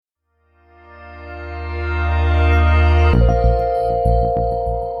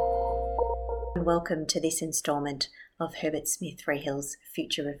welcome to this instalment of Herbert Smith Freehill's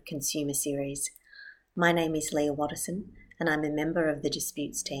Future of Consumer series. My name is Leah Watterson and I'm a member of the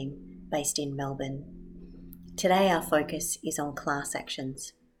Disputes team based in Melbourne. Today our focus is on class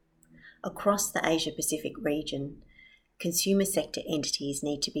actions. Across the Asia-Pacific region, consumer sector entities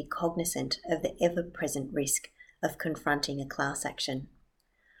need to be cognizant of the ever-present risk of confronting a class action.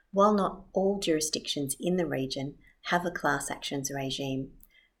 While not all jurisdictions in the region have a class actions regime,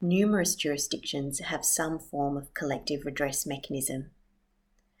 numerous jurisdictions have some form of collective redress mechanism.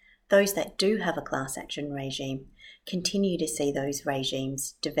 Those that do have a class action regime continue to see those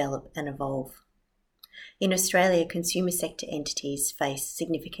regimes develop and evolve. In Australia, consumer sector entities face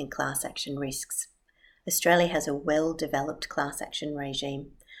significant class action risks. Australia has a well-developed class action regime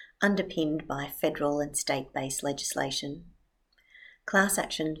underpinned by federal and state-based legislation. Class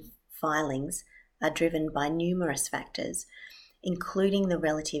action filings are driven by numerous factors, including the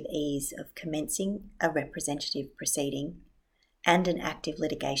relative ease of commencing a representative proceeding and an active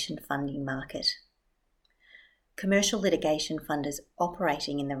litigation funding market. Commercial litigation funders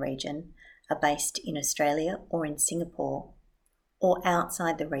operating in the region are based in Australia or in Singapore, or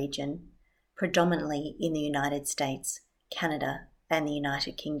outside the region, predominantly in the United States, Canada, and the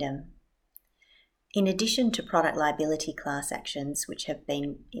United Kingdom. In addition to product liability class actions, which have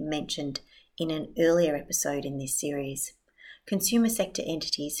been mentioned in an earlier episode in this series, consumer sector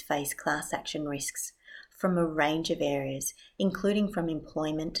entities face class action risks from a range of areas, including from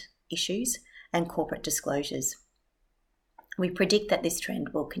employment issues and corporate disclosures. We predict that this trend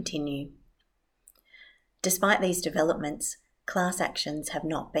will continue. Despite these developments, class actions have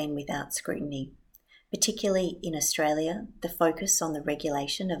not been without scrutiny. Particularly in Australia, the focus on the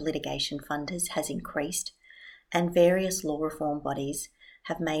regulation of litigation funders has increased, and various law reform bodies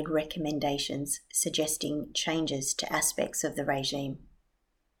have made recommendations suggesting changes to aspects of the regime.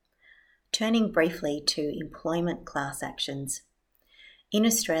 Turning briefly to employment class actions. In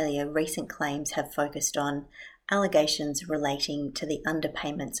Australia, recent claims have focused on allegations relating to the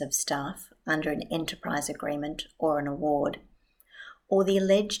underpayments of staff under an enterprise agreement or an award, or the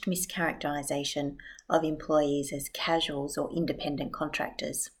alleged mischaracterisation of employees as casuals or independent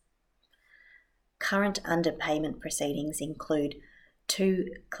contractors. Current underpayment proceedings include 2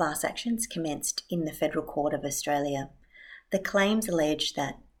 class actions commenced in the Federal Court of Australia. The claims allege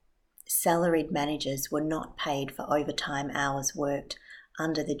that salaried managers were not paid for overtime hours worked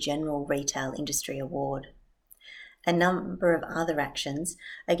under the General Retail Industry Award. A number of other actions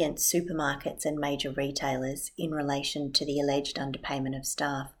against supermarkets and major retailers in relation to the alleged underpayment of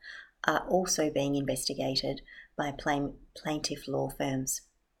staff are also being investigated by plaintiff law firms.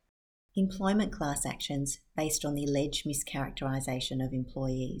 Employment class actions based on the alleged mischaracterisation of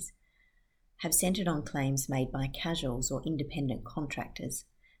employees have centred on claims made by casuals or independent contractors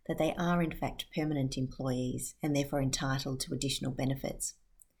that they are in fact permanent employees and therefore entitled to additional benefits.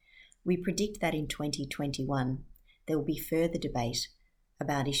 We predict that in 2021 there will be further debate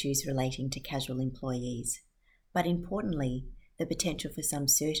about issues relating to casual employees, but importantly, the potential for some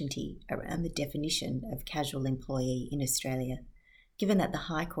certainty around the definition of casual employee in Australia, given that the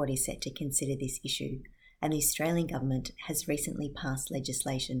High Court is set to consider this issue and the Australian Government has recently passed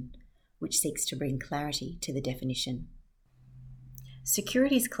legislation which seeks to bring clarity to the definition.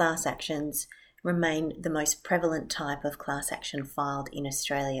 Securities class actions remain the most prevalent type of class action filed in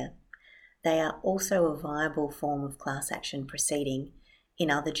Australia. They are also a viable form of class action proceeding in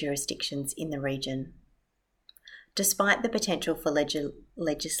other jurisdictions in the region. Despite the potential for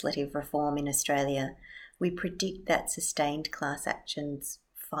legislative reform in Australia, we predict that sustained class actions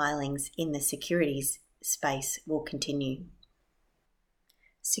filings in the securities space will continue.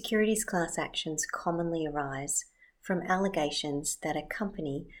 Securities class actions commonly arise from allegations that a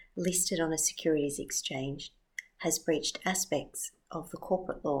company listed on a securities exchange has breached aspects of the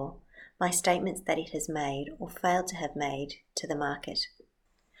corporate law by statements that it has made or failed to have made to the market.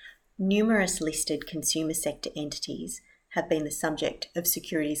 Numerous listed consumer sector entities have been the subject of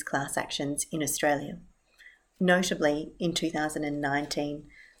securities class actions in Australia. Notably, in 2019,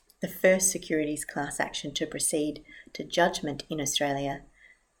 the first securities class action to proceed to judgment in Australia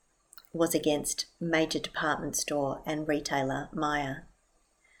was against major department store and retailer Myer.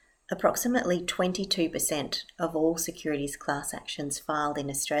 Approximately 22% of all securities class actions filed in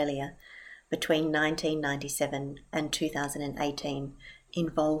Australia between 1997 and 2018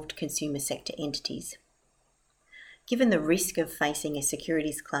 involved consumer sector entities. Given the risk of facing a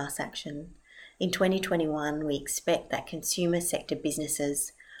securities class action, in 2021 we expect that consumer sector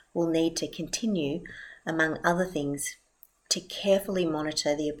businesses will need to continue, among other things, to carefully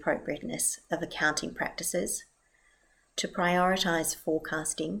monitor the appropriateness of accounting practices, to prioritise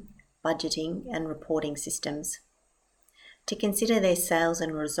forecasting budgeting and reporting systems, to consider their sales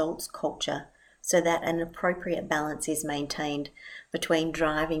and results culture so that an appropriate balance is maintained between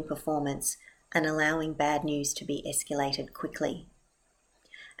driving performance and allowing bad news to be escalated quickly,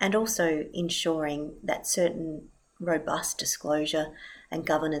 and also ensuring that certain robust disclosure and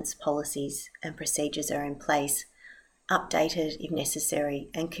governance policies and procedures are in place, updated if necessary,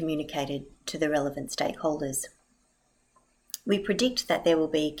 and communicated to the relevant stakeholders. We predict that there will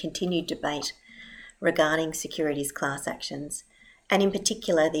be continued debate regarding securities class actions, and in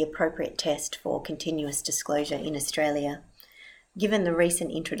particular the appropriate test for continuous disclosure in Australia, given the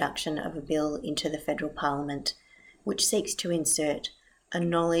recent introduction of a bill into the Federal Parliament which seeks to insert a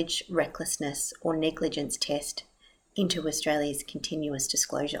knowledge, recklessness or negligence test into Australia's continuous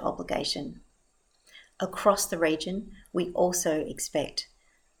disclosure obligation. Across the region, we also expect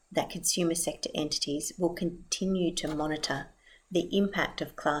that consumer sector entities will continue to monitor the impact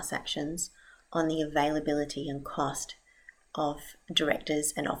of class actions on the availability and cost of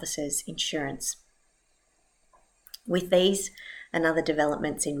directors' and officers' insurance. With these and other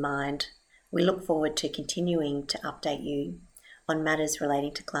developments in mind, we look forward to continuing to update you on matters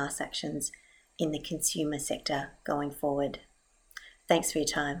relating to class actions in the consumer sector going forward. Thanks for your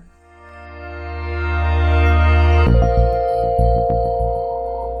time.